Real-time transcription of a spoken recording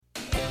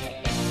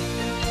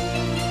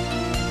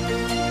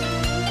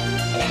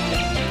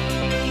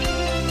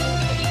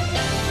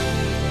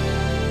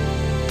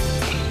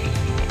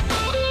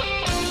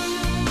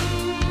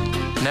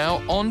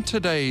Now, on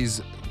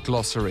today's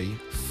glossary,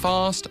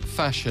 fast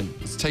fashion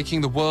is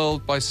taking the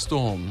world by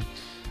storm,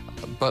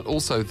 but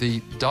also the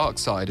dark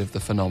side of the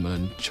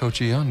phenomenon. Cho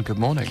Jooyeon, good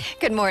morning.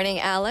 Good morning,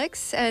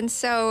 Alex. And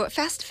so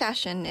fast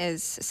fashion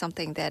is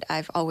something that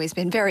I've always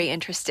been very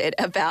interested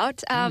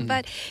about,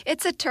 but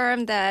it's a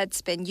term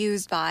that's been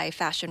used by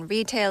fashion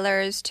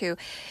retailers to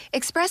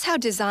express how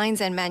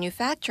designs and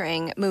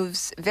manufacturing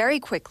moves very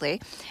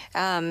quickly.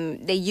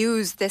 They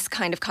use this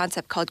kind of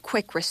concept called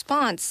quick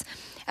response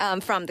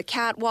from the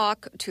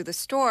catwalk to the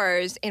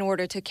stores in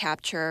order to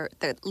capture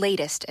the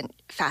latest in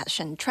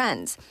fashion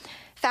trends.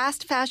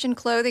 Fast fashion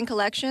clothing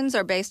collections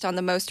are based on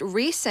the most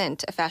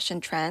recent fashion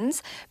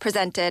trends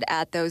presented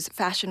at those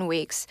fashion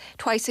weeks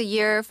twice a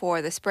year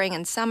for the spring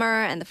and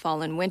summer and the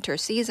fall and winter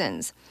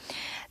seasons.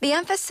 The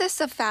emphasis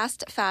of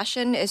fast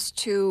fashion is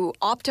to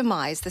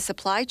optimize the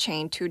supply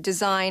chain to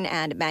design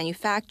and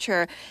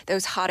manufacture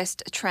those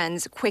hottest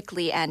trends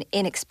quickly and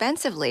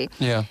inexpensively,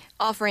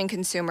 offering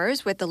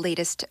consumers with the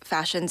latest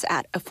fashions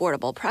at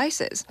affordable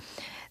prices.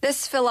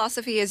 This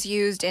philosophy is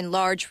used in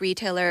large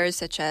retailers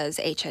such as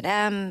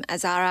H&M,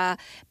 Zara,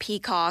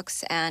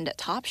 Peacocks, and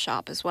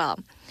Topshop as well.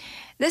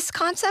 This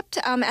concept,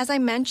 as I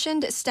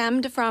mentioned,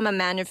 stemmed from a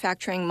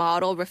manufacturing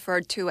model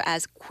referred to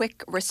as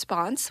quick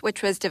response,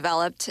 which was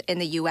developed in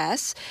the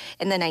U.S.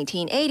 in the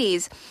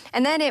 1980s.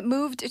 And then it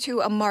moved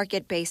to a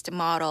market-based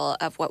model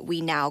of what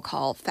we now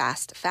call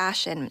fast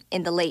fashion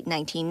in the late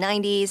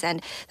 1990s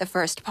and the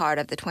first part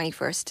of the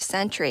 21st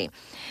century.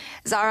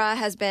 Zara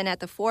has been at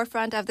the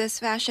forefront of this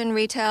fashion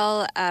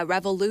retail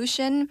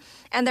revolution,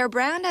 and their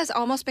brand has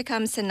almost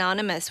become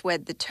synonymous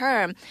with the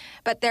term.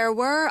 But there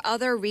were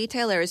other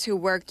retailers who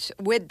worked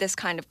with this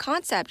kind of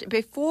concept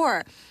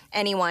before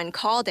anyone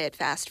called it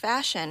fast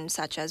fashion,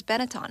 such as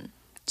Benetton.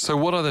 So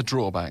what are the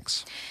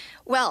drawbacks?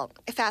 Well,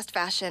 fast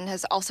fashion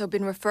has also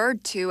been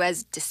referred to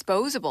as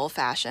disposable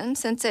fashion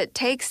since it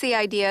takes the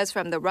ideas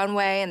from the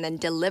runway and then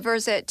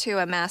delivers it to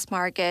a mass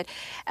market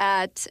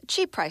at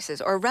cheap prices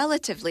or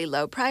relatively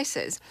low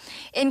prices.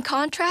 In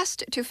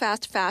contrast to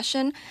fast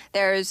fashion,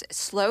 there's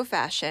slow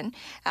fashion,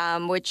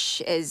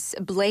 which is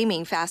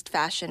blaming fast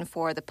fashion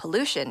for the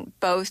pollution,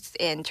 both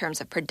in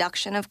terms of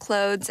production of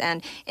clothes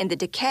and in the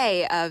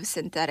decay of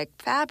synthetic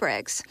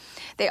fabrics.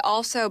 They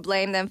also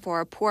blame them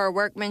for poor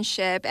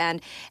workmanship and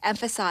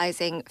emphasize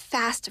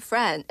fast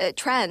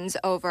trends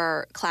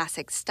over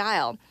classic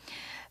style.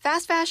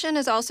 Fast fashion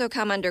has also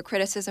come under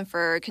criticism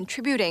for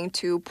contributing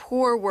to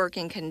poor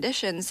working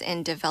conditions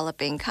in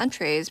developing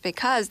countries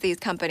because these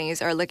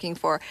companies are looking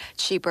for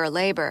cheaper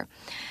labor.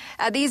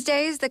 These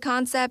days, the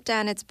concept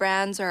and its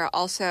brands are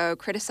also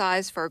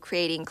criticized for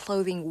creating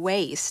clothing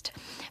waste.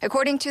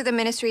 According to the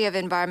Ministry of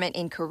Environment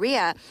in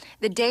Korea,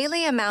 the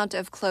daily amount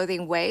of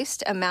clothing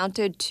waste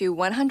amounted to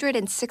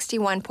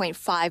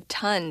 161.5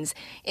 tons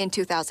in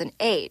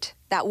 2008.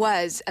 That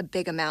was a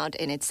big amount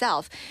in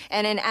itself,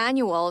 and an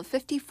annual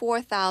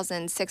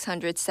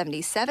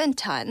 54,677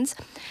 tons.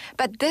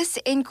 But this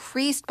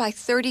increased by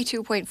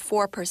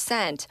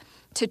 32.4%.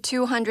 to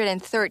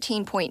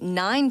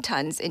 213.9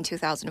 tons in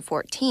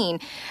 2014,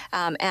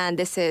 and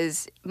this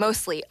is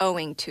mostly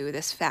owing to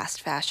this fast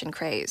fashion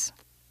craze.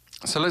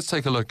 So let's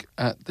take a look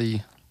at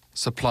the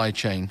supply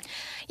chain.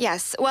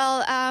 Yes,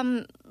 well,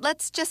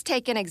 let's just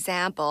take an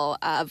example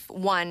of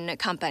one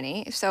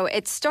company. So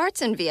it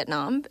starts in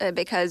Vietnam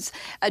because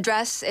a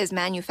dress is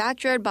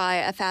manufactured by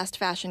a fast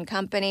fashion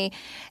company.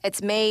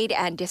 It's made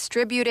and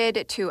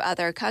distributed to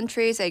other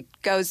countries. It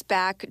goes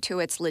back to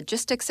its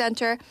logistics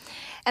center,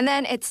 and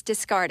then it's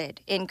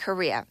discarded in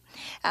Korea.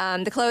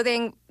 The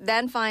clothing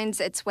then finds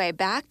its way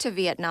back to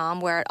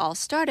Vietnam, where it all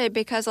started,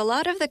 because a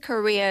lot of the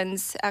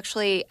Koreans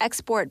actually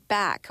export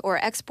back or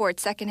export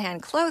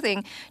secondhand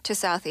clothing to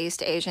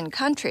Southeast Asian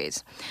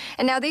countries.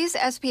 And now these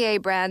SPA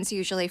brands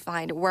usually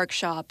find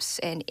workshops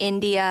in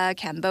India,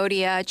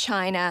 Cambodia,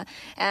 China,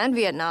 and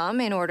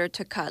Vietnam in order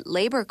to cut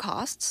labor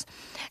costs.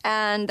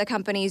 And the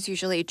companies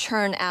usually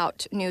churn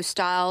out new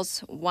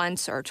styles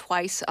once or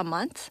twice a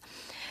month.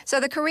 So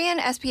the Korean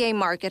SPA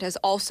market has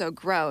also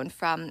grown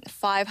from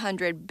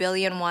 500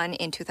 billion won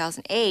in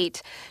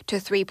 2008 to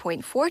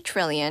 3.4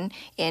 trillion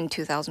in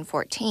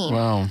 2014.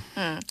 Wow.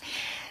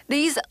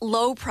 These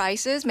low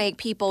prices make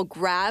people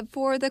grab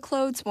for the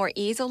clothes more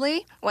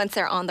easily once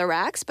they're on the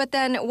racks. But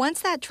then once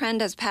that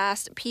trend has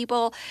passed,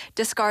 people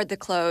discard the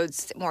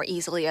clothes more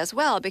easily as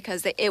well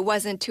because it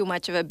wasn't too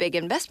much of a big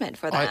investment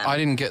for them. I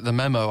didn't get the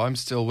memo. I'm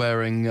still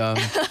wearing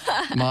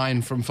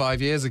mine from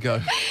 5 years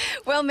ago.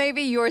 Well,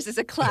 maybe yours is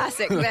a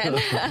classic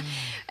then.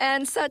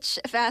 And such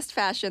fast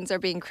fashions are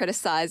being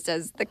criticized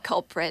as the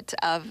culprit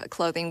of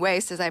clothing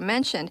waste, as I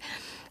mentioned.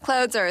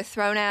 Clothes are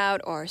thrown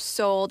out or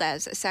sold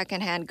as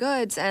secondhand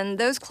goods, and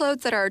those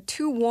clothes that are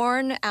too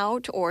worn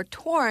out or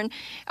torn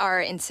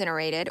are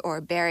incinerated or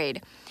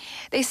buried.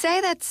 They say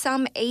that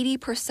some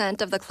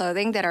 80% of the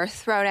clothing that are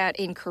thrown out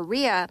in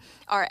Korea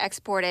are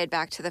exported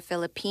back to the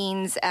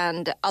Philippines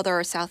and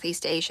other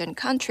Southeast Asian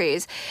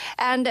countries.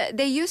 And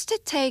they used to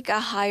take a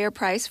higher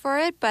price for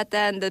it, but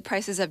then the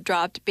prices have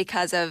dropped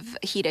because of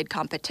heated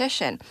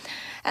competition.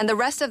 And the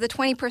rest of the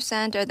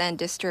 20% are then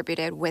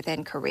distributed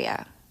within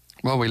Korea.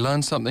 Well, we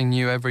learn something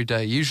new every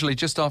day, usually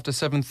just after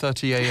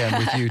 7:30 a.m.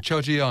 with you.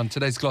 Cho Jooyeon,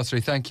 today's Glossary.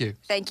 Thank you.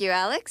 Thank you,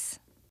 Alex.